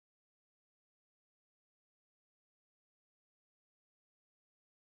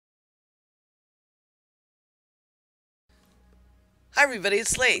Hi everybody,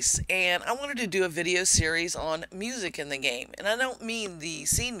 it's Lace, and I wanted to do a video series on music in the game. And I don't mean the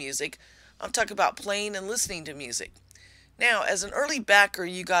scene music, I'm talking about playing and listening to music. Now, as an early backer,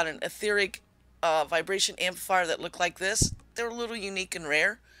 you got an etheric vibration amplifier that looked like this. They're a little unique and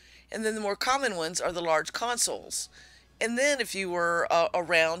rare. And then the more common ones are the large consoles. And then if you were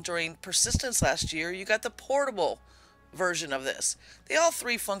around during Persistence last year, you got the portable version of this. They all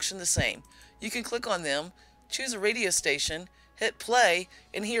three function the same. You can click on them, choose a radio station, hit play,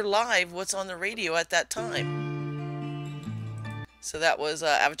 and hear live what's on the radio at that time. So that was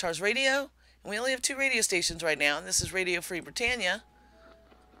Avatar's radio, and we only have 2 radio stations right now, and this is Radio Free Britannia.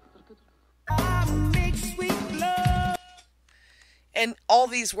 And all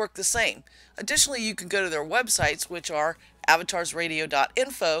these work the same. Additionally, you can go to their websites, which are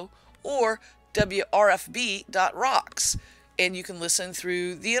avatarsradio.info or wrfb.rocks, and you can listen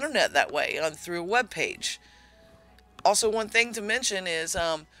through the internet that way, through a web page. Also, one thing to mention is,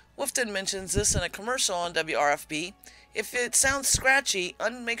 Wolfton mentions this in a commercial on WRFB. If it sounds scratchy,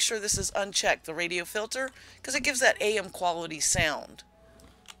 make sure this is unchecked, the radio filter, because it gives that AM quality sound.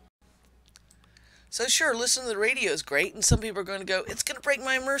 So sure, listening to the radio is great, and some people are going to go, it's going to break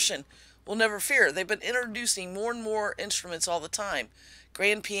my immersion. Well, never fear. They've been introducing more and more instruments all the time.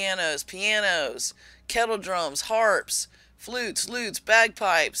 Grand pianos, kettle drums, harps, flutes, lutes,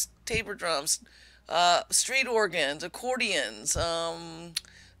 bagpipes, tabor drums, street organs, accordions, the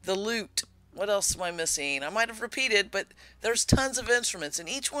lute. What else am I missing? I might have repeated, but there's tons of instruments, and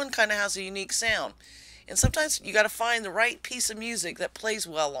each one kind of has a unique sound. And sometimes you got to find the right piece of music that plays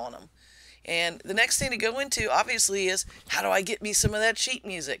well on them. And the next thing to go into, obviously, is how do I get me some of that sheet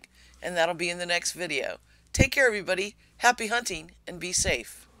music? And that'll be in the next video. Take care, everybody. Happy hunting, and be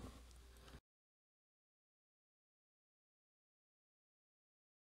safe.